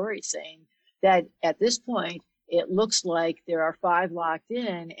write a story saying that at this point, it looks like there are 5 locked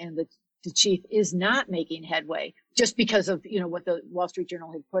in, and the chief is not making headway just because of, what the Wall Street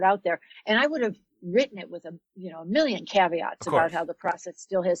Journal had put out there. And I would have written it with a million caveats about how the process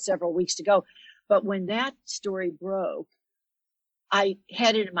still has several weeks to go. But when that story broke, I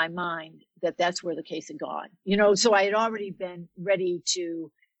had it in my mind that that's where the case had gone, so I had already been ready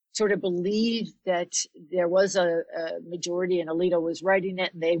to sort of believe that there was a majority and Alito was writing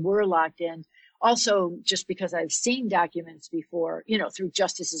it and they were locked in. Also, just because I've seen documents before, through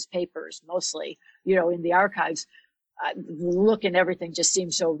justices' papers, mostly, in the archives, the look and everything just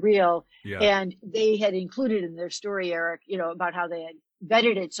seemed so real. Yeah. And they had included in their story, Eric, about how they had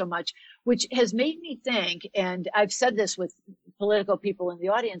vetted it so much, which has made me think, and I've said this with political people in the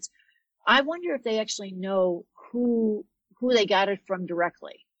audience, I wonder if they actually know who they got it from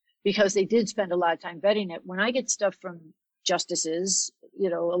directly, because they did spend a lot of time vetting it. When I get stuff from justices,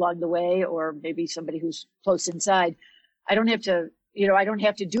 along the way, or maybe somebody who's close inside, I don't have to I don't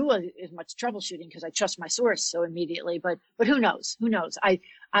have to do as much troubleshooting because I trust my source so immediately. But who knows? Who knows? I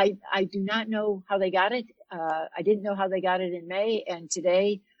do not know how they got it. I didn't know how they got it in May, and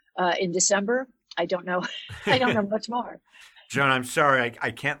today in December, I don't know. I don't know much more. Joan, I'm sorry,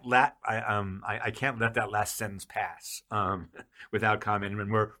 I can't let I can't let that last sentence pass without comment.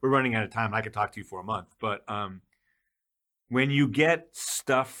 And we're running out of time. I could talk to you for a month, but when you get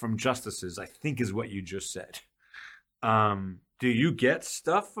stuff from justices, I think is what you just said. Do you get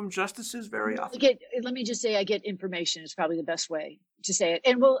stuff from justices very often? Let me just say, I get information is probably the best way to say it.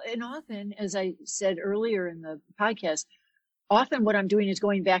 And often, as I said earlier in the podcast, often what I'm doing is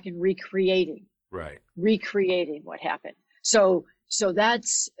going back and recreating what happened. So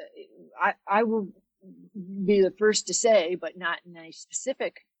that's, I will be the first to say, but not in any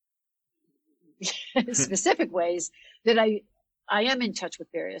specific ways, that I am in touch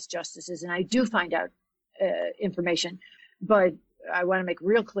with various justices and I do find out information, but I want to make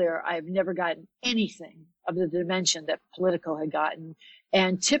real clear, I've never gotten anything of the dimension that Politico had gotten.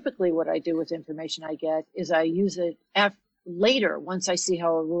 And typically what I do with information I get is I use it later, once I see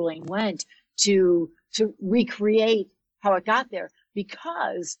how a ruling went, to recreate how it got there,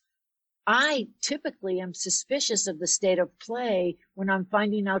 because I typically am suspicious of the state of play when I'm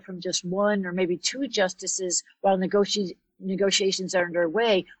finding out from just one or maybe two justices while negotiations are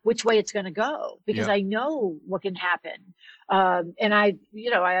underway, which way it's going to go, because I know what can happen. And I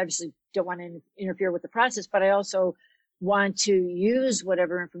obviously don't want to interfere with the process, but I also want to use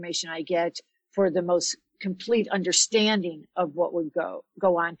whatever information I get for the most complete understanding of what would go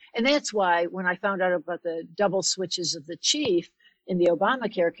on. And that's why when I found out about the double switches of the chief in the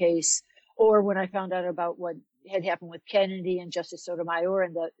Obamacare case, or when I found out about what had happened with Kennedy and Justice Sotomayor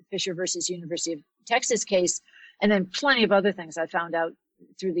in the Fisher versus University of Texas case, and then plenty of other things I found out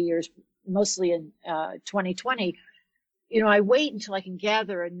through the years, mostly in 2020, I wait until I can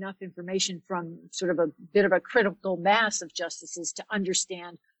gather enough information from sort of a bit of a critical mass of justices to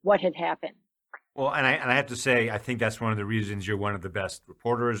understand what had happened. Well, and I have to say, I think that's one of the reasons you're one of the best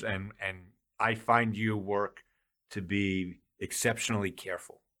reporters, and I find your work to be exceptionally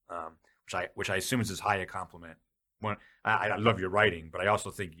careful, which I assume is as high a compliment. I love your writing, but I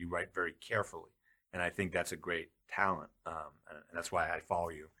also think you write very carefully, and I think that's a great talent, and that's why I follow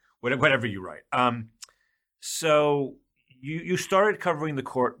you, whatever you write. So you started covering the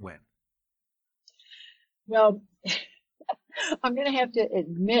court when? Well, I'm going to have to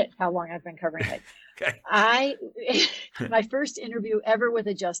admit how long I've been covering it. Okay. My first interview ever with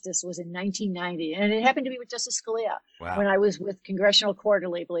a justice was in 1990, and it happened to be with Justice Scalia when I was with Congressional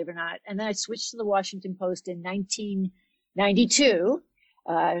Quarterly, believe it or not. And then I switched to the Washington Post in 1992,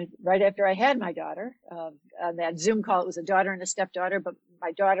 right after I had my daughter. On that Zoom call, it was a daughter and a stepdaughter, but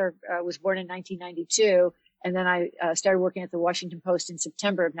my daughter was born in 1992. And then I started working at the Washington Post in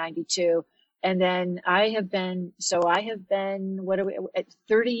September of 92. And then I have been, at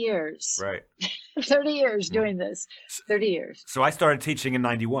 30 years. Right. 30 years doing this. 30 years. So I started teaching in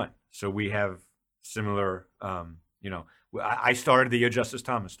 91. So we have similar, I started the year Justice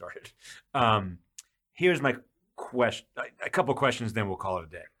Thomas started. Here's my question, a couple of questions, then we'll call it a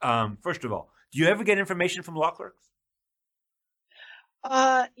day. First of all, do you ever get information from law clerks?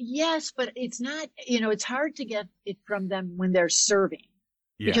 Yes, but it's not, it's hard to get it from them when they're serving.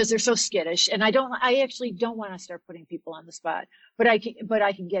 Because they're so skittish, and I actually don't want to start putting people on the spot, but I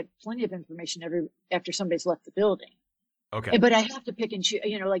can get plenty of information after somebody's left the building. Okay. But I have to pick and choose,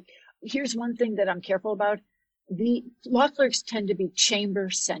 here's one thing that I'm careful about. The law clerks tend to be chamber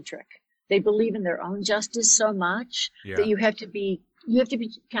centric. They believe in their own justice so much that you have to be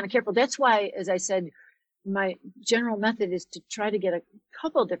kind of careful. That's why, as I said, my general method is to try to get a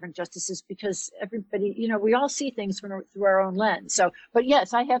couple of different justices, because everybody, we all see things through our own lens. So, but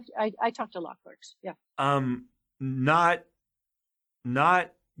yes, I talk to law clerks. Yeah. Not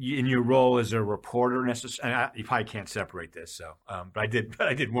in your role as a reporter necessarily. You probably can't separate this. So, but I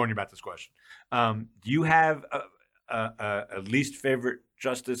did warn you about this question. Do you have a least favorite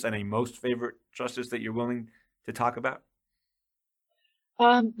justice and a most favorite justice that you're willing to talk about?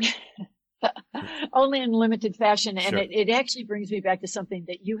 Only in limited fashion. And Sure. it actually brings me back to something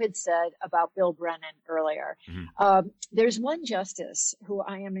that you had said about Bill Brennan earlier. Mm-hmm. There's one justice who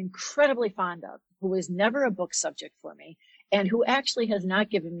I am incredibly fond of, who was never a book subject for me, and who actually has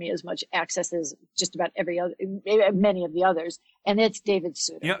not given me as much access as just about many of the others. And it's David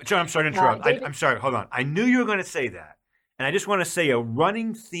Souter. John, I'm sorry to interrupt. I'm sorry. Hold on. I knew you were going to say that. And I just want to say a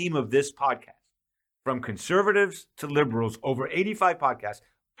running theme of this podcast, from conservatives to liberals, over 85 podcasts,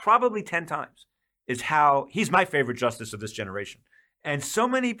 probably 10 times, is how he's my favorite justice of this generation. And so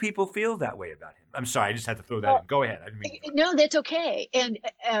many people feel that way about him. I'm sorry, I just had to throw that Well, in. Go ahead. I didn't mean. no, that's okay. And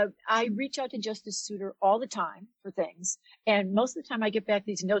I reach out to Justice Souter all the time for things. And most of the time I get back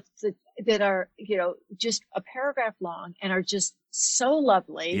these notes that are, just a paragraph long and are just so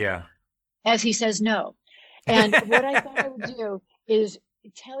lovely Yeah. as he says no. And what I thought I would do is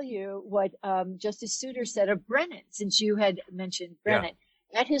tell you what Justice Souter said of Brennan, since you had mentioned Brennan.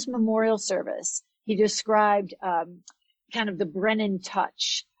 At his memorial service, he described kind of the Brennan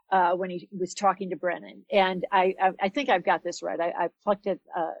touch when he was talking to Brennan. And I think I've got this right. I plucked it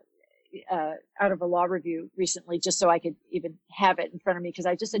out of a law review recently just so I could even have it in front of me because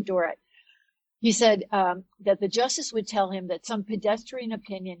I just adore it. He said that the justice would tell him that some pedestrian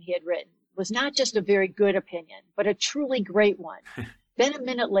opinion he had written was not just a very good opinion, but a truly great one. Then a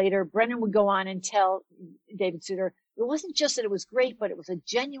minute later, Brennan would go on and tell David Souter, it wasn't just that it was great, but it was a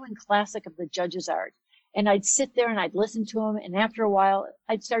genuine classic of the judge's art. And I'd sit there and I'd listen to him. And after a while,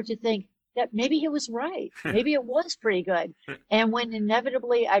 I'd start to think that maybe he was right. Maybe it was pretty good. And when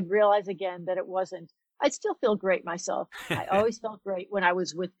inevitably I'd realize again that it wasn't, I'd still feel great myself. I always felt great when I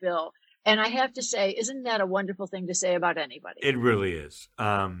was with Bill. And I have to say, isn't that a wonderful thing to say about anybody? It really is.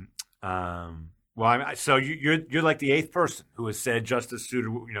 Well, so you're like the eighth person who has said Justice Souter,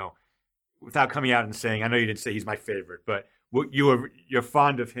 without coming out and saying, I know you didn't say he's my favorite, but you're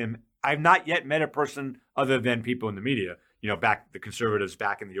fond of him. I've not yet met a person other than people in the media, the conservatives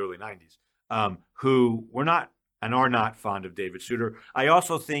back in the early 90s, who were not and are not fond of David Souter. I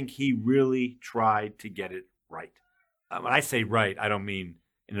also think he really tried to get it right. When I say right, I don't mean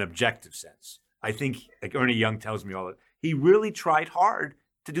in an objective sense. I think, like Ernie Young tells me all that, he really tried hard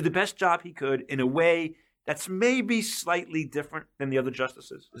to do the best job he could in a way that's maybe slightly different than the other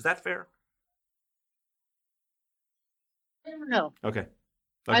justices. Is that fair? I don't know. Okay.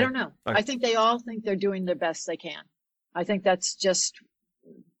 I don't know. Okay. I think they all think they're doing their best they can. I think that's just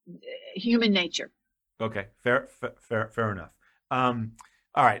human nature. Okay. Fair enough. All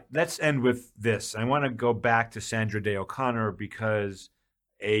right. Let's end with this. I want to go back to Sandra Day O'Connor because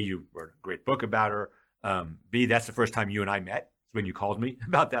A, you wrote a great book about her. B, that's the first time you and I met when you called me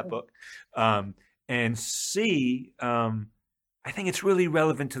about that book. And C, I think it's really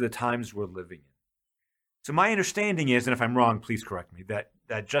relevant to the times we're living in. So my understanding is, and if I'm wrong, please correct me, that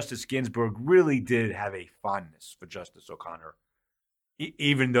Justice Ginsburg really did have a fondness for Justice O'Connor,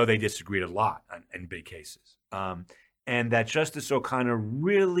 even though they disagreed a lot in big cases. And that Justice O'Connor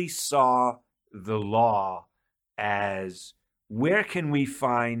really saw the law as where can we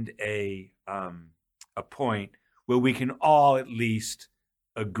find a point where we can all at least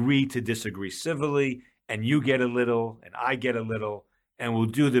agree to disagree civilly, and you get a little and I get a little, and we'll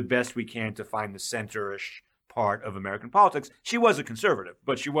do the best we can to find the center-ish part of American politics. She was a conservative,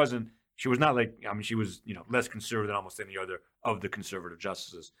 but she was not like, she was, less conservative than almost any other of the conservative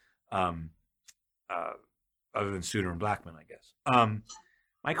justices, other than Souter and Blackmun, I guess.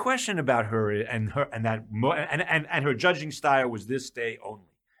 My question about her and her judging style was this day only.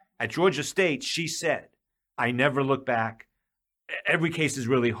 At Georgia State, she said, I never look back. Every case is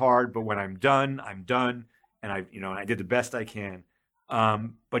really hard, but when I'm done, I'm done. And I did the best I can.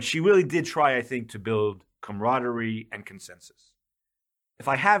 But she really did try, I think, to build camaraderie and consensus. If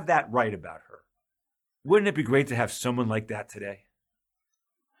I have that right about her, wouldn't it be great to have someone like that today?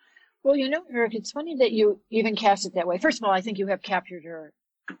 Well, Eric, it's funny that you even cast it that way. First of all, I think you have captured her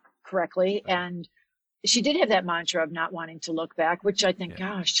correctly. And she did have that mantra of not wanting to look back, which I think,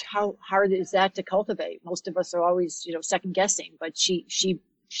 gosh, how hard is that to cultivate? Most of us are always, second guessing, but she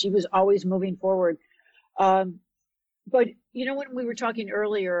was always moving forward. But, when we were talking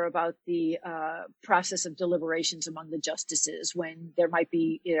earlier about the process of deliberations among the justices, when there might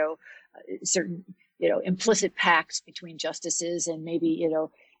be, certain, implicit pacts between justices and maybe,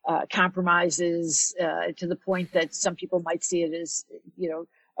 compromises to the point that some people might see it as,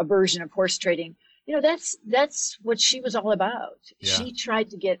 a version of horse trading. That's what she was all about. Yeah. She tried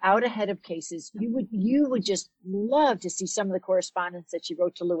to get out ahead of cases. You would just love to see some of the correspondence that she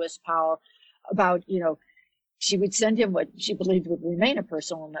wrote to Lewis Powell about, she would send him what she believed would remain a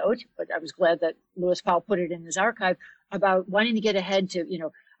personal note, but I was glad that Lewis Powell put it in his archive about wanting to get ahead to,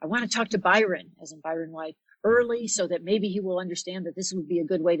 I want to talk to Byron, as in Byron White, early so that maybe he will understand that this would be a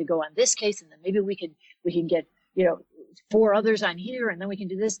good way to go on this case. And then maybe we can get, 4 others on here, and then we can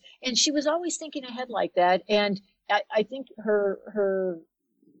do this. And she was always thinking ahead like that. And I think her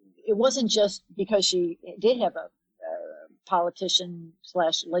it wasn't just because she did have a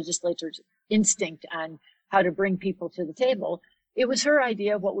politician/legislator's instinct on how to bring people to the table. It was her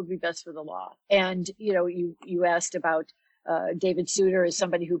idea of what would be best for the law. And, you asked about David Souter as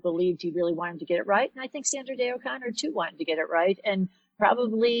somebody who believed he really wanted to get it right. And I think Sandra Day O'Connor, too, wanted to get it right. And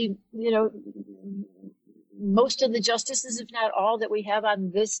probably, most of the justices, if not all, that we have on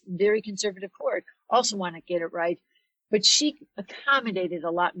this very conservative court also want to get it right. But she accommodated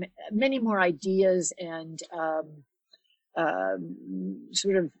many more ideas and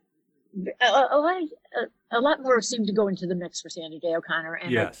sort of a lot more seemed to go into the mix for Sandra Day O'Connor,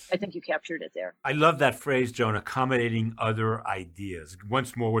 and yes. I think you captured it there. I love that phrase, Joan, accommodating other ideas.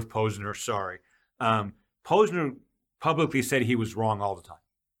 Once more with Posner, sorry. Posner publicly said he was wrong all the time.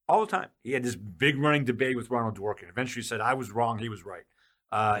 All the time. He had this big running debate with Ronald Dworkin. Eventually said, I was wrong, he was right.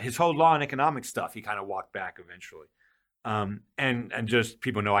 His whole law and economic stuff, he kind of walked back eventually. And just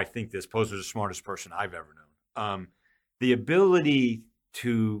people know I think this, Posner's the smartest person I've ever known. The ability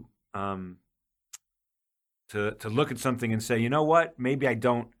to look at something and say, you know what, maybe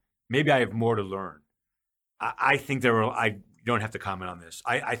I have more to learn. I think I don't have to comment on this.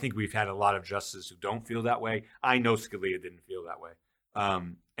 I think we've had a lot of justices who don't feel that way. I know Scalia didn't feel that way.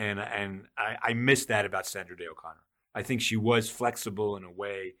 And I miss that about Sandra Day O'Connor. I think she was flexible in a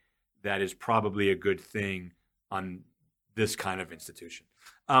way that is probably a good thing on this kind of institution.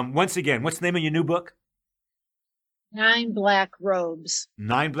 Once again, what's the name of your new book? 9 Black Robes.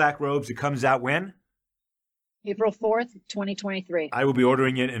 9 Black Robes. It comes out when? April 4th, 2023. I will be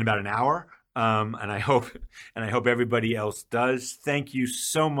ordering it in about an hour. And I hope everybody else does. Thank you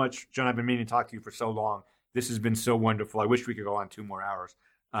so much, Joan. I've been meaning to talk to you for so long. This has been so wonderful. I wish we could go on 2 more hours.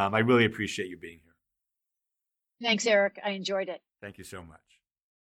 I really appreciate you being here. Thanks, Eric. I enjoyed it. Thank you so much.